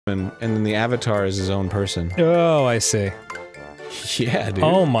and then the avatar is his own person. Oh, I see. Yeah, dude.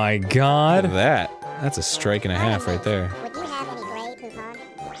 Oh my god. Look at that. That's a strike and a half right there. Would you have any gray poupon?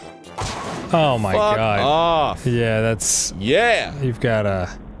 Oh my Fuck god. off. Yeah, that's... Yeah. You've got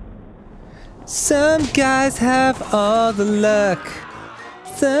a... Some guys have all the luck.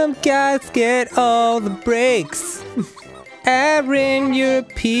 Some guys get all the breaks. Aaron, you're a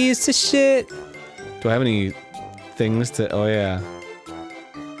piece of shit. Do I have any things to... Oh, yeah.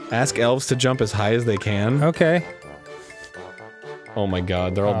 Ask elves to jump as high as they can. Okay. Oh my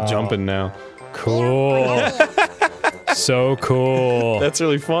god, they're all jumping now. Cool. So cool. That's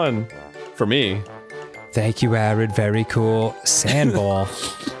really fun. For me. Thank you, Aaron. Very cool. Sandball.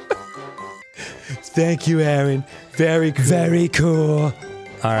 Thank you, Aaron. Very cool. Very cool.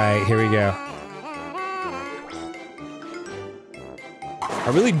 Alright, here we go. I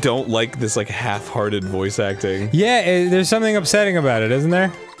really don't like this, like, half-hearted voice acting. Yeah, there's something upsetting about it, isn't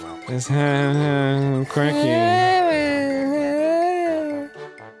there? It's cracky.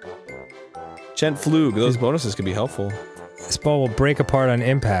 Gent Flug, those bonuses could be helpful. This ball will break apart on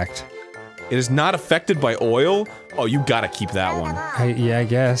impact. It is not affected by oil? Oh, you gotta keep that one. Yeah, I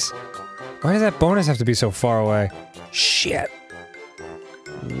guess. Why does that bonus have to be so far away? Shit.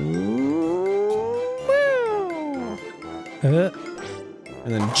 And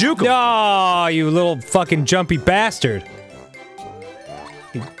then juke him. Oh, you little fucking jumpy bastard.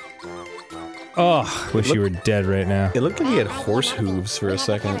 Oh, wish you were dead right now. It looked like he had horse hooves for a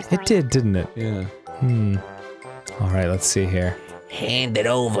second. It did, didn't it? Yeah. Alright, let's see here. Hand it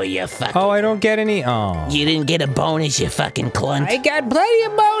over, you fucking... Oh, I don't get any- oh. You didn't get a bonus, you fucking clunt. I got plenty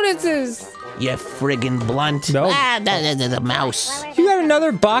of bonuses! You friggin' blunt. Nope. Ah, the mouse. You got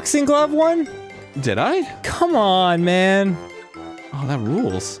another boxing glove one? Did I? Come on, man. Oh, that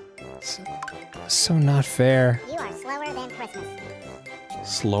rules. So not fair. You are slower than Christmas.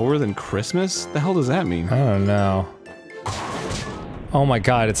 Slower than Christmas? The hell does that mean? I don't know. Oh my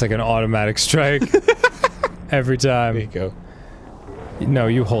god, it's like an automatic strike. Every time. There you go. No,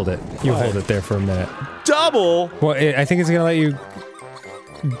 you hold it. You hold it there for a minute. Double! Well, I think it's gonna let you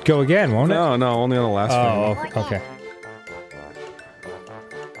go again, won't it? No, no, only on the last frame. Oh, okay.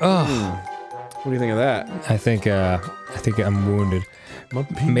 Oh, What do you think of that? I think I'm wounded.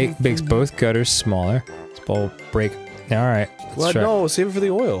 Makes both gutters smaller. This ball will break. Alright. What? No, save it for the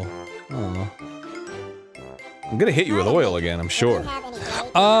oil. Oh. I'm gonna hit you with oil again, I'm sure.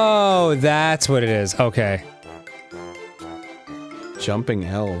 Oh, that's what it is. Okay. Jumping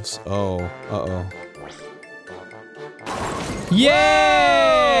elves. Oh. Uh-oh.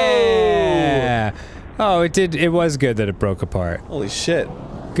 Yeah! Oh, it did. It was good that it broke apart. Holy shit.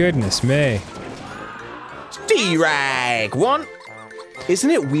 Goodness me. Strike one!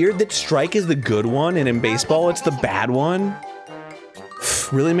 Isn't it weird that strike is the good one and in baseball it's the bad one?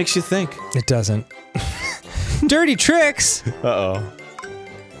 Really makes you think. It doesn't. Dirty tricks! Uh-oh.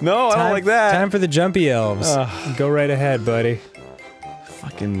 No, I don't like that. Time for the jumpy elves. Go right ahead, buddy.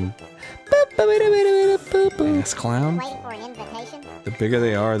 Fucking ass clown. Waiting for an invitation? The bigger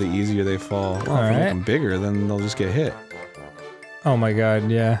they are, the easier they fall. Well, if I make them bigger, then they'll just get hit. Oh my god,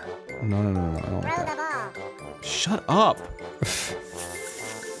 yeah. No, I don't like Throw the that. ball. Shut up!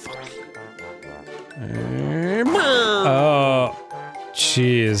 Oh,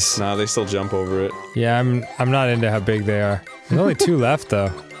 jeez. Nah, they still jump over it. Yeah, I'm not into how big they are. There's only 2 left,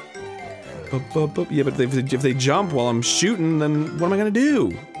 though. Yeah, but if they jump while I'm shooting, then what am I gonna do?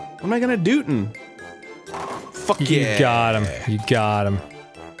 What am I gonna do-tin? Fuck yeah! You got him. You got him.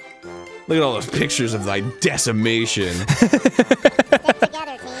 Look at all those pictures of thy decimation. Stick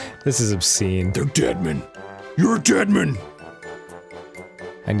together, team. This is obscene. They're dead men. You're a dead man.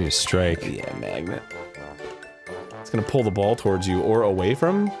 I need a strike. Yeah, magnet. It's gonna pull the ball towards you or away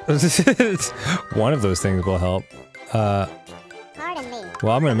from. One of those things will help. Pardon me.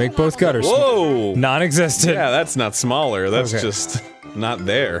 Well, I'm gonna make both gutters. Whoa! Non-existent. Yeah, that's not smaller. That's Okay. just not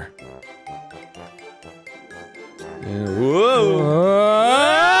there. Yeah, whoa!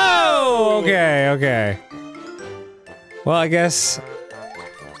 Whoa! Okay, okay. Well, I guess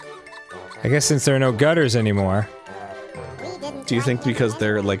since there are no gutters anymore. We didn't Do you think because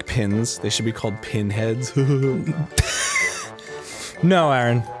they're like pins, they should be called pinheads? No,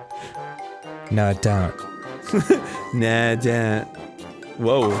 Aaron. No, I don't. Nah, don't.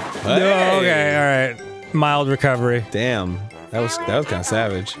 Whoa. No, okay, alright. Mild recovery. Damn. That was kind of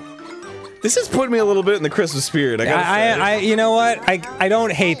savage. This has put me a little bit in the Christmas spirit. I gotta say. You know what? I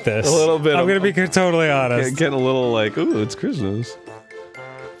don't hate this. A little bit. I'm gonna be totally honest. Getting a little like, ooh, it's Christmas.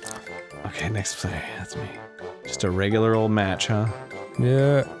 Okay, next play. That's me. Just a regular old match, huh?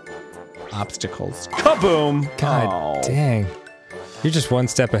 Yeah. Obstacles. Kaboom! God Oh. dang. You're just one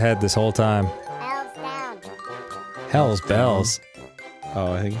step ahead this whole time. Elves down. Hell's bells.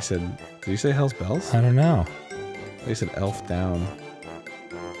 Oh, I think he said... Did you say Hell's Bells? I don't know. He said Elf down.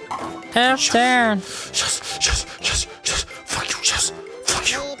 Elf down. Just, fuck you, just,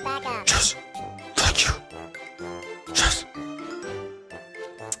 fuck you, Need backup. just, fuck you, just.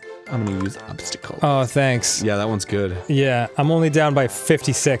 I'm gonna use obstacle. Oh, thanks. Yeah, that one's good. Yeah, I'm only down by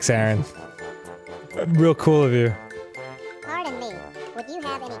 56, Aaron. Real cool of you. Pardon me. Would you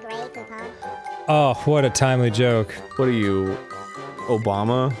have any gray coupon? Oh, what a timely joke. What are you,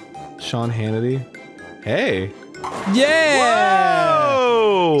 Obama? Sean Hannity? Hey! Yeah!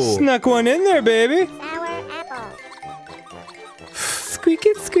 Whoa! Snuck one in there, baby. Sour apple. Squeak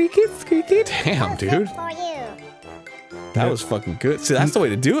it, squeak it, squeak it. Damn, dude. For you. That was fucking good. See, that's the way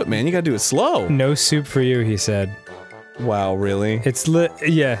to do it, man. You gotta do it slow. No soup for you, he said. Wow, really? It's lit.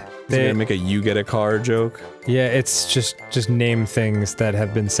 Yeah. Is he gonna make a you get a car joke? Yeah, it's just name things that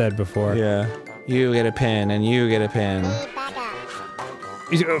have been said before. Yeah. You get a pen, and you get a pen. Need backup.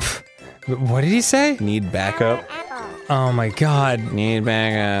 What did he say? Need backup? Apple. Oh my god. Need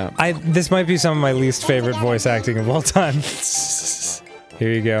backup. This might be some of my least favorite voice acting of all time.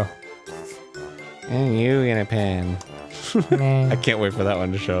 Here you go. And you get a pen. I can't wait for that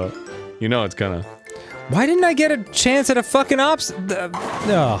one to show up. You know it's gonna. Why didn't I get a chance at a fucking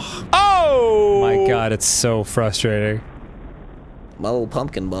Oh! My god, it's so frustrating. My little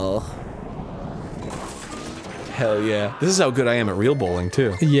pumpkin ball. Hell yeah. This is how good I am at real bowling,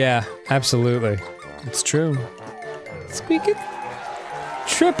 too. Yeah, absolutely. It's true. Squeak it.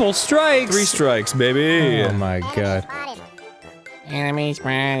 Triple strikes! 3 strikes, baby! Oh my god. Spotted. Enemy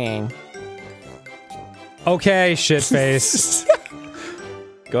spotting. Okay, shitface.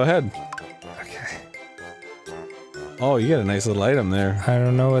 Go ahead. Okay. Oh, you got a nice little item there. I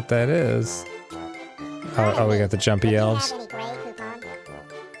don't know what that is. Oh, we got the jumpy Would you elves. have any gray coupon?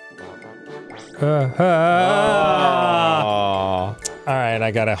 Oh. Alright,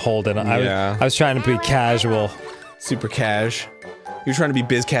 I gotta hold it. Yeah. I was trying to be casual. Super cash. You're trying to be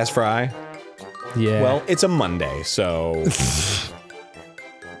Bizcast Fry? Yeah. Well, it's a Monday, so...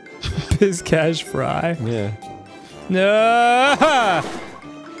 Biz Cash Fry. yeah. No!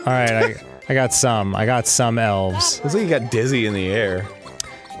 Alright, I got some. I got some elves. Looks like you got dizzy in the air.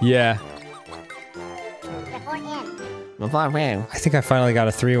 Yeah. Report in. Report in. I think I finally got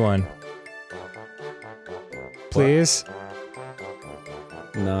a 3-1. Please?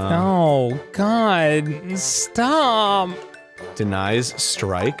 No. No, God, stop. Denies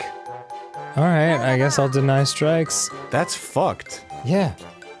strike? Alright, I guess I'll deny strikes. That's fucked. Yeah.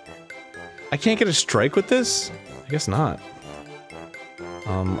 I can't get a strike with this? I guess not.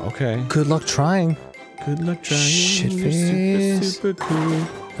 Okay. Good luck trying. Good luck trying. Shit You're face. super cool.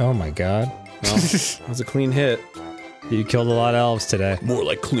 Oh my god. Well, that was a clean hit. You killed a lot of elves today. More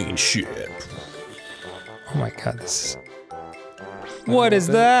like clean shit. Oh my god, this is... What is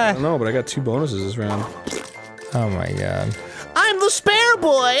that? I don't know, but I got 2 bonuses this round. Oh my god. I'm the spare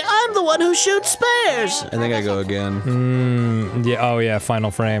boy. I'm the one who shoots spares. I think I go again. Yeah, oh yeah,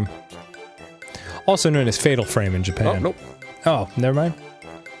 final frame. Also known as fatal frame in Oh, Japan. nope. Oh, never mind.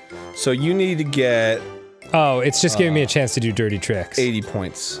 So you need to get Oh, it's just giving me a chance to do dirty tricks. 80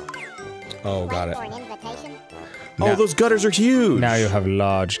 points. Oh, got it. For an invitation? Oh, those gutters are huge! Now you have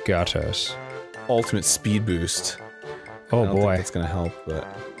large gutters. Ultimate speed boost. Oh I don't think boy. that's gonna help, but...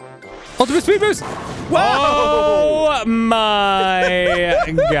 Ultimate speed boost! Oh my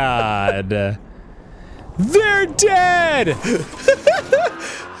god. They're dead!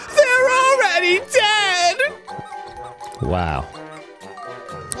 They're already dead! Wow.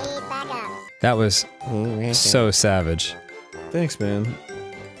 Need backup. That was so savage. Thanks, man.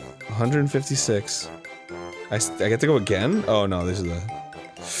 156. I get to go again? Oh no, this is the...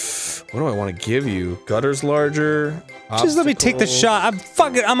 What do I want to give you? Gutters larger? Just let me take the obstacle?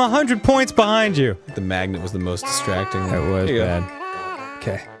 shot. I'm 100 points behind you. The magnet was the most distracting. That was Here you go. bad.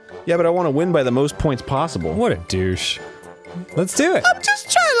 Okay. Yeah, but I want to win by the most points possible. What a douche. Let's do it. I'm just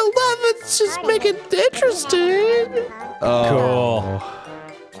trying to love it. Just make it interesting. Oh. Cool.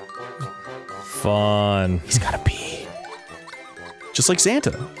 Fun. He's gotta pee. Just like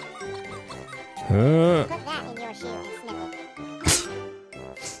Santa. Uh, Put that in your shoe and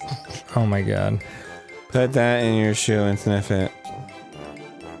sniff it. oh my god. Put that in your shoe and sniff it.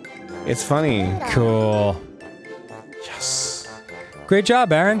 It's funny. Cool. Yes. Great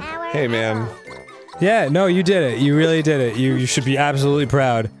job, Aaron. Sour Hey, man. Yeah, no, you did it. You really did it. You should be absolutely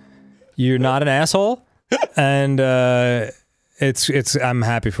proud. You're not an asshole, and I'm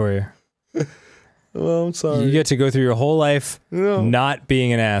happy for you. Well, I'm sorry. You get to go through your whole life No. not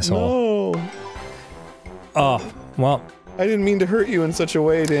being an asshole. No. Oh, well, I didn't mean to hurt you in such a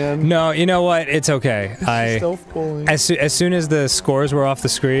way, Dan. No, you know what? It's okay. Self-bullying. As soon as the scores were off the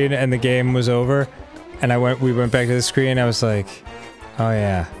screen and the game was over, and we went back to the screen, I was like, oh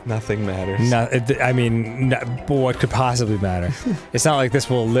yeah. Nothing matters. What could possibly matter? It's not like this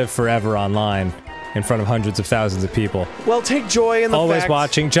will live forever online in front of hundreds of thousands of people. Well, take joy in the Always fact...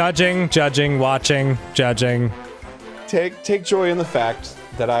 watching, judging, watching, judging. Take joy in the fact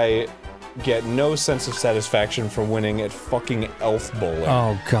that I get no sense of satisfaction from winning at fucking elf bowling.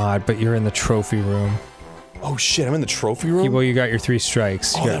 Oh god, but you're in the trophy room. Oh shit, I'm in the trophy room? Well, you got your 3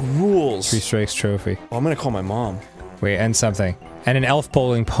 strikes. Oh, that rules. 3 strikes trophy. Oh, I'm gonna call my mom. Wait, and something. And an elf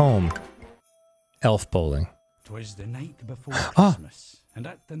bowling poem. Elf bowling. 'Twas the night before Christmas, and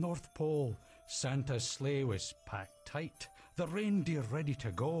at the North Pole, Santa's sleigh was packed tight, the reindeer ready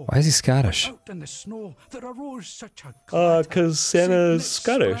to go. Why is he Scottish? Out in the snow, there arose such a 'cause Santa's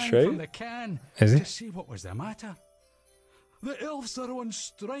Scottish, right? From the can Is he? to see what was the matter. The elves are on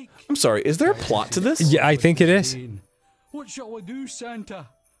strike. I'm sorry, is there a plot to this? Yeah, I think it is. What shall I do, Santa?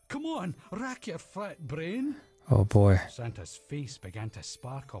 Come on, rack your fat brain. Oh boy. Santa's face began to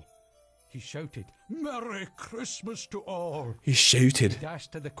sparkle. He shouted, "Merry Christmas to all!" He shouted. He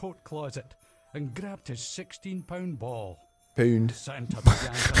dashed to the coat closet and grabbed his 16-pound ball. Pound. Santa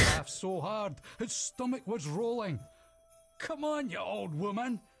began to laugh so hard, his stomach was rolling. Come on, you old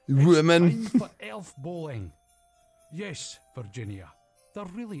woman. Woman. It's time for elf bowling. Yes, Virginia, there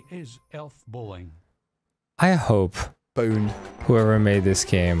really is elf bowling. I hope Pound. whoever made this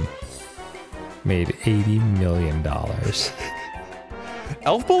game made $80 million.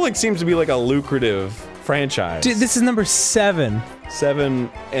 Elf bowling seems to be like a lucrative franchise. Dude, this is number 7. 7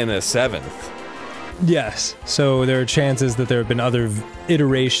 and a 7th. Yes. So there are chances that there have been other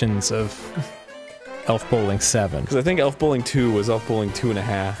iterations of Elf Bowling 7. Because I think Elf Bowling 2 was Elf Bowling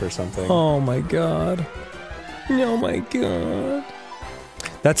 2.5 or something. Oh my god. Oh my god.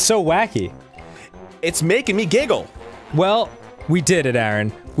 That's so wacky. It's making me giggle. Well, we did it,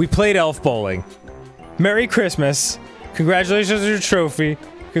 Aaron. We played Elf Bowling. Merry Christmas. Congratulations on your trophy.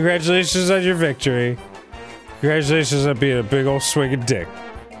 Congratulations on your victory. Congratulations on being a big old swinging dick.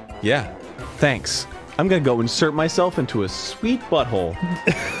 Yeah. Thanks. I'm gonna go insert myself into a sweet butthole.